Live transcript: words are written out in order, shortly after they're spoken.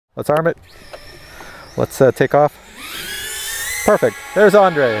Let's arm it. Let's take off. Perfect. There's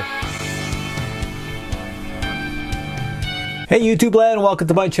Andre. Hey YouTube land, welcome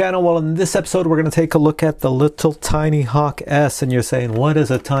to my channel. Well, in this episode we're going to take a look at the little Tiny Hawk S, and you're saying, what is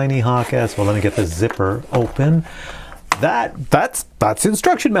a Tiny Hawk S? Well, let me get the zipper open. That's the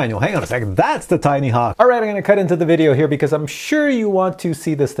instruction manual. Hang on a second. That's the Tiny Hawk. All right, I'm going to cut into the video here because I'm sure you want to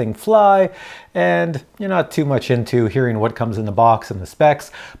see this thing fly and you're not too much into hearing what comes in the box and the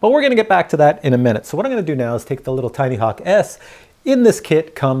specs, but we're going to get back to that in a minute. So what I'm going to do now is take the little Tiny Hawk S. In this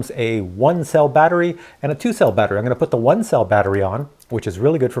kit comes a 1-cell battery and a 2-cell battery. I'm going to put the 1-cell battery on, which is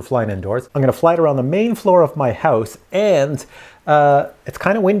really good for flying indoors. I'm going to fly it around the main floor of my house, and it's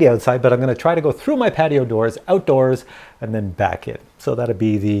kind of windy outside, but I'm going to try to go through my patio doors, outdoors, and then back in. So that'll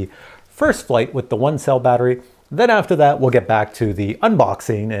be the first flight with the 1-cell battery. Then after that, we'll get back to the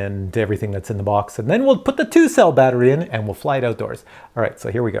unboxing and everything that's in the box. And then we'll put the 2-cell battery in and we'll fly it outdoors. All right,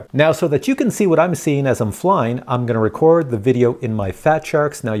 so here we go. Now, so that you can see what I'm seeing as I'm flying, I'm gonna record the video in my Fat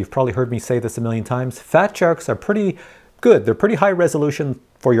Sharks. Now, you've probably heard me say this a million times. Fat Sharks are pretty good. They're pretty high resolution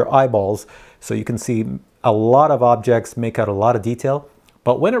for your eyeballs. So you can see a lot of objects, make out a lot of detail.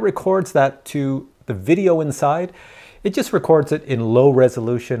 But when it records that to the video inside, it just records it in low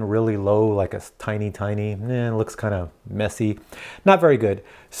resolution, really low, like a tiny, it looks kind of messy. Not very good.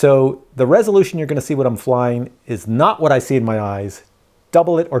 So the resolution you're gonna see when I'm flying is not what I see in my eyes.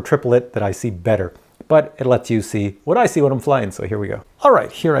 Double it or triple it that I see better. But it lets you see what I see when I'm flying, so here we go. All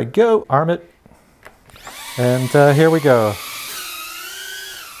right, here I go, arm it. And here we go.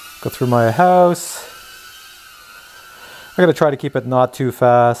 Go through my house. I'm going to try to keep it not too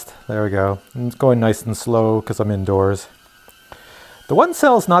fast. There we go. And it's going nice and slow because I'm indoors. The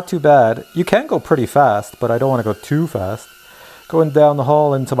 1-cell is not too bad. You can go pretty fast, but I don't want to go too fast. Going down the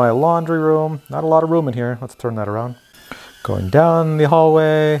hall into my laundry room. Not a lot of room in here. Let's turn that around. Going down the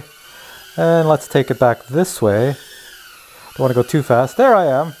hallway. And let's take it back this way. Don't want to go too fast. There I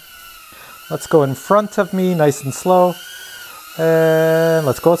am. Let's go in front of me, nice and slow. And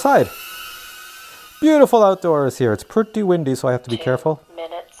let's go outside. Beautiful outdoors here. It's pretty windy, so I have to be careful. 2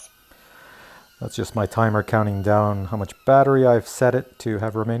 minutes. That's just my timer counting down how much battery I've set it to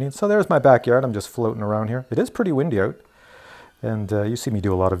have remaining. So there's my backyard. I'm just floating around here. It is pretty windy out. And you see me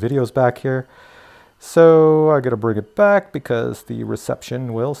do a lot of videos back here. So I gotta bring it back because the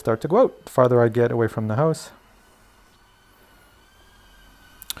reception will start to go out the farther I get away from the house.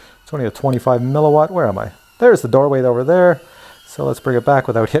 It's only a 25 milliwatt. Where am I? There's the doorway over there. So let's bring it back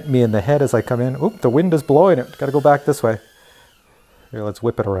without hitting me in the head as I come in. Oop, the wind is blowing it. Got to go back this way. Here, let's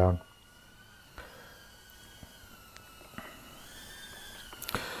whip it around.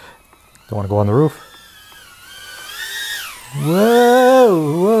 Don't want to go on the roof.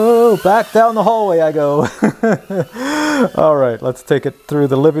 Whoa, whoa, back down the hallway I go. All right, let's take it through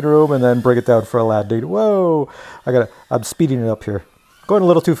the living room and then bring it down for a landing. Whoa, I'm speeding it up here. Going a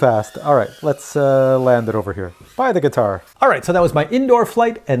little too fast. All right, let's land it over here by the guitar. All right, so that was my indoor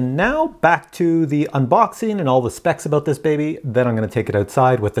flight, and now back to the unboxing and all the specs about this baby. Then I'm gonna take it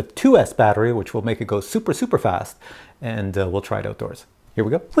outside with the 2S battery, which will make it go super, super fast, and we'll try it outdoors. Here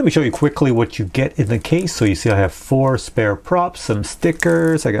we go. Let me show you quickly what you get in the case. So you see I have 4 spare props, some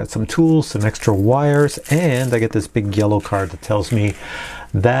stickers, I got some tools, some extra wires, and I get this big yellow card that tells me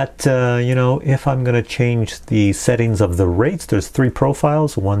that, you know, if I'm going to change the settings of the rates, there's 3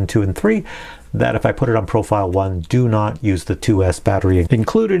 profiles, 1, 2, and 3, that if I put it on profile 1, do not use the 2S battery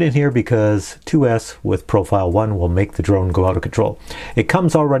included in here because 2S with profile 1 will make the drone go out of control. It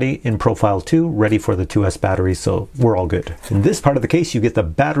comes already in profile 2, ready for the 2S battery, so we're all good. In this part of the case, you get the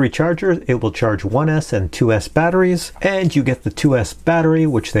battery charger. It will charge 1S and 2S batteries, and you get the 2S battery,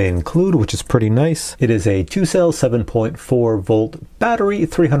 which they include, which is pretty nice. It is a 2-cell 7.4 volt battery,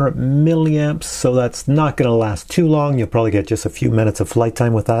 300 milliamps, so that's not going to last too long. You'll probably get just a few minutes of flight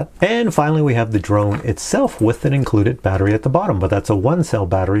time with that. And finally, we have the drone itself with an included battery at the bottom, but that's a 1-cell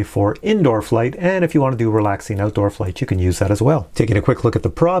battery for indoor flight, and if you want to do relaxing outdoor flight, you can use that as well. Taking a quick look at the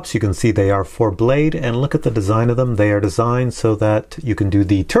props, you can see they are 4-blade, and look at the design of them. They are designed so that you can do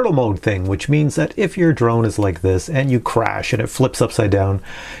the turtle mode thing, which means that if your drone is like this and you crash and it flips upside down,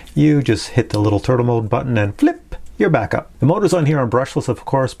 you just hit the little turtle mode button and flip, you're back up. The motors on here are brushless, of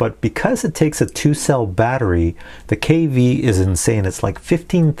course, but because it takes a 2-cell battery, the kV is insane. It's like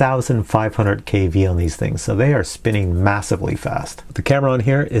 15,500 kV on these things, so they are spinning massively fast. The camera on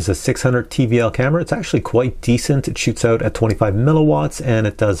here is a 600 TVL camera. It's actually quite decent. It shoots out at 25 milliwatts, and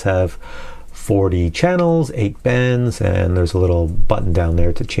it does have 40 channels, 8 bands, and there's a little button down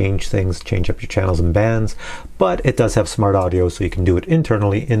there to change things, change up your channels and bands, but it does have smart audio, so you can do it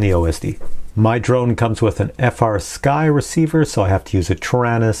internally in the OSD. My drone comes with an FR Sky receiver, so I have to use a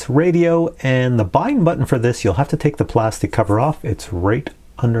Taranis radio, and the buying button for this, you'll have to take the plastic cover off. It's right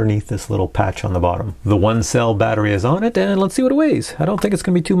underneath this little patch on the bottom. The 1-cell battery is on it, and let's see what it weighs. I don't think it's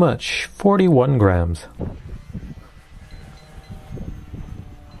going to be too much. 41 grams.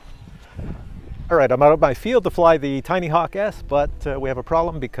 All right, I'm out of my field to fly the Tiny Hawk S, but we have a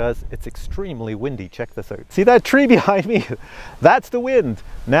problem because it's extremely windy. Check this out. See that tree behind me? That's the wind.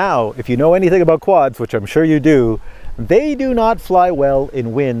 Now, if you know anything about quads, which I'm sure you do, they do not fly well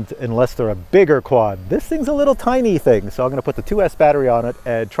in wind unless they're a bigger quad. This thing's a little tiny thing, so I'm going to put the 2S battery on it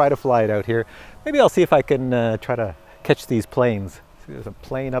and try to fly it out here. Maybe I'll see if I can try to catch these planes. See, there's a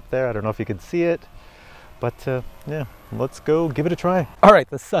plane up there. I don't know if you can see it. But yeah, let's go give it a try. All right,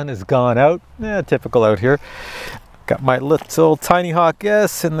 the sun has gone out. Yeah, typical out here. Got my little Tiny Hawk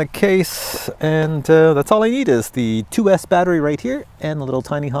S in the case, and that's all I need is the 2S battery right here and the little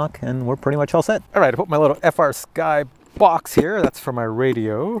Tiny Hawk, and we're pretty much all set. All right, I put my little FR Sky box here. That's for my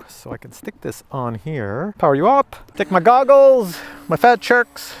radio, so I can stick this on here. Power you up. Take my goggles, my fat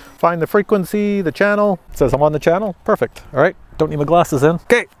sharks, find the frequency, the channel. It says I'm on the channel. Perfect. All right. Don't need my glasses in.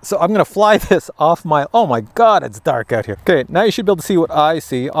 Okay, so I'm gonna fly this off my, oh my God, it's dark out here. Okay, now you should be able to see what I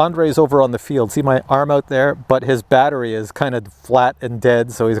see. Andre's over on the field. See my arm out there? But his battery is kind of flat and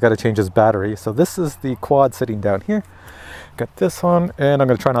dead, so he's got to change his battery. So this is the quad sitting down here. Got this on, and I'm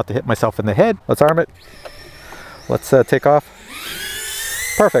gonna try not to hit myself in the head. Let's arm it. Let's take off.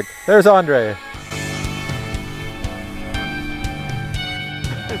 Perfect, there's Andre.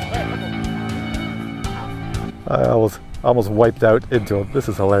 I almost wiped out into him. This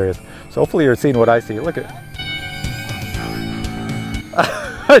is hilarious. So hopefully you're seeing what I see. Look at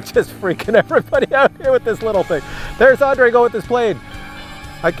it. Just freaking everybody out here with this little thing. There's Andre going with this plane.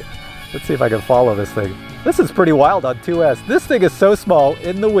 Let's see if I can follow this thing. This is pretty wild on 2S. This thing is so small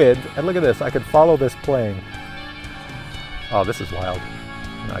in the wind. And look at this. I can follow this plane. Oh, this is wild.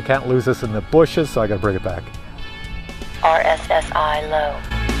 I can't lose this in the bushes, so I gotta bring it back. RSSI low.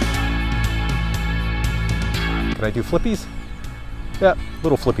 Can I do flippies? Yeah,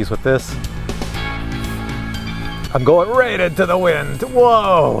 little flippies with this. I'm going right into the wind.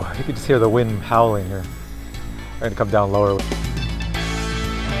 Whoa! You can just hear the wind howling here. I'm gonna come down lower.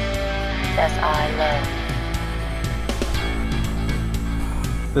 SI low.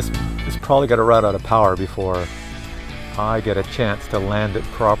 This is probably gonna run out of power before I get a chance to land it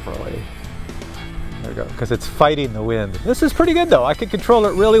properly. There we go, because it's fighting the wind. This is pretty good though. I can control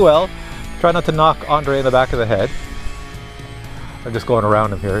it really well. Try not to knock Andre in the back of the head. I'm just going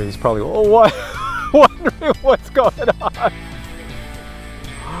around him here. He's probably, oh, what? Wondering what's going on.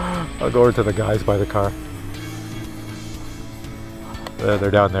 I'll go over to the guys by the car.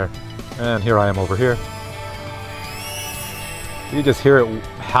 They're down there. And here I am over here. You just hear it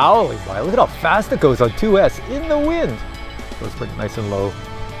howling by. Look at how fast it goes on 2S in the wind. Goes pretty nice and low.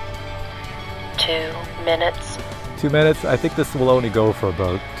 2 minutes. 2 minutes? I think this will only go for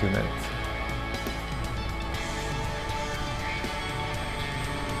about 2 minutes.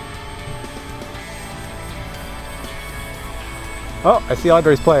 Oh, I see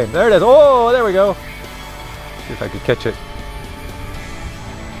Andre's plane. There it is. Oh, there we go. See if I can catch it.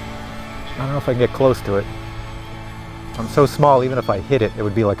 I don't know if I can get close to it. I'm so small, even if I hit it, it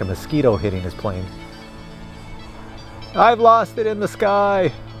would be like a mosquito hitting his plane. I've lost it in the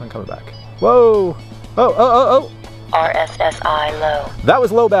sky. I'm coming back. Whoa. Oh. RSSI low. That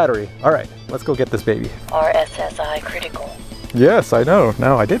was low battery. All right, let's go get this baby. RSSI critical. Yes, I know.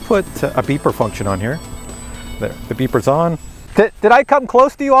 Now, I did put a beeper function on here. There, the beeper's on. Did I come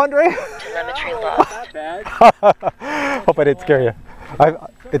close to you, Andre? Telemetry lost. Not bad. Hope I didn't scare you. I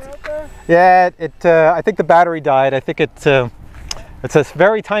think the battery died. I think it's a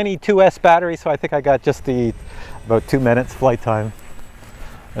very tiny 2S battery, so I think I got just about 2 minutes flight time.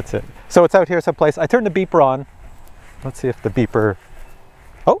 That's it. So it's out here someplace. I turned the beeper on. Let's see if the beeper.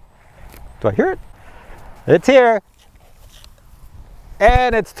 Oh, do I hear it? It's here.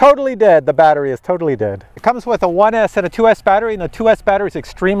 And it's totally dead. The battery is totally dead. It comes with a 1S and a 2S battery, and the 2S battery is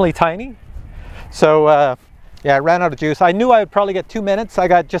extremely tiny. So yeah, I ran out of juice. I knew I would probably get 2 minutes. I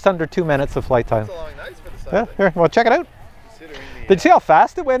got just under 2 minutes of flight time. That's a long night for the sun. Yeah, here, well, check it out. Did you see how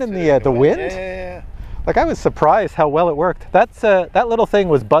fast it went in the wind? Yeah. Like, I was surprised how well it worked. That little thing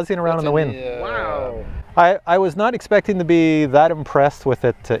was buzzing around in the wind. Wow. I was not expecting to be that impressed with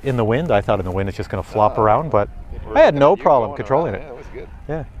it in the wind. I thought in the wind it's just going to flop around, but I had no problem controlling it. Yeah, it was good.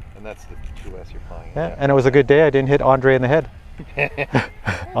 Yeah. And that's the 2S you're flying. Yeah, and it was a good day. I didn't hit Andre in the head.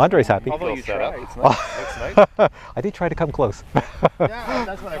 Andre's happy. Although you tried. It's nice. It's nice. I did try to come close. Yeah,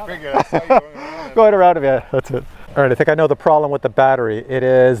 that's what I figured. I saw you going around. Going around him, yeah, that's it. All right, I think I know the problem with the battery. It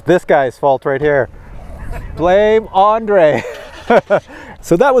is this guy's fault right here. Blame Andre.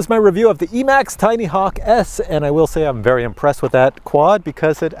 So that was my review of the Emax Tiny Hawk S, and I will say I'm very impressed with that quad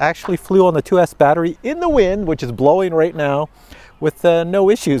because it actually flew on the 2S battery in the wind, which is blowing right now, with no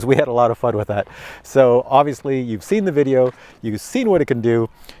issues. We had a lot of fun with that. So obviously you've seen the video, you've seen what it can do.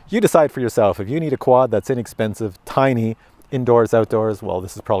 You decide for yourself. If you need a quad that's inexpensive, tiny, indoors, outdoors, well,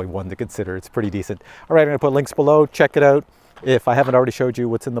 this is probably one to consider. It's pretty decent. All right, I'm gonna put links below, check it out. If I haven't already showed you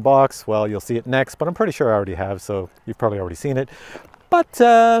what's in the box, well, you'll see it next, but I'm pretty sure I already have, so you've probably already seen it.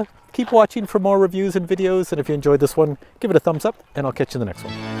 But keep watching for more reviews and videos, and if you enjoyed this one, give it a thumbs up, and I'll catch you in the next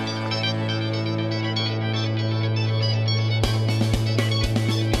one.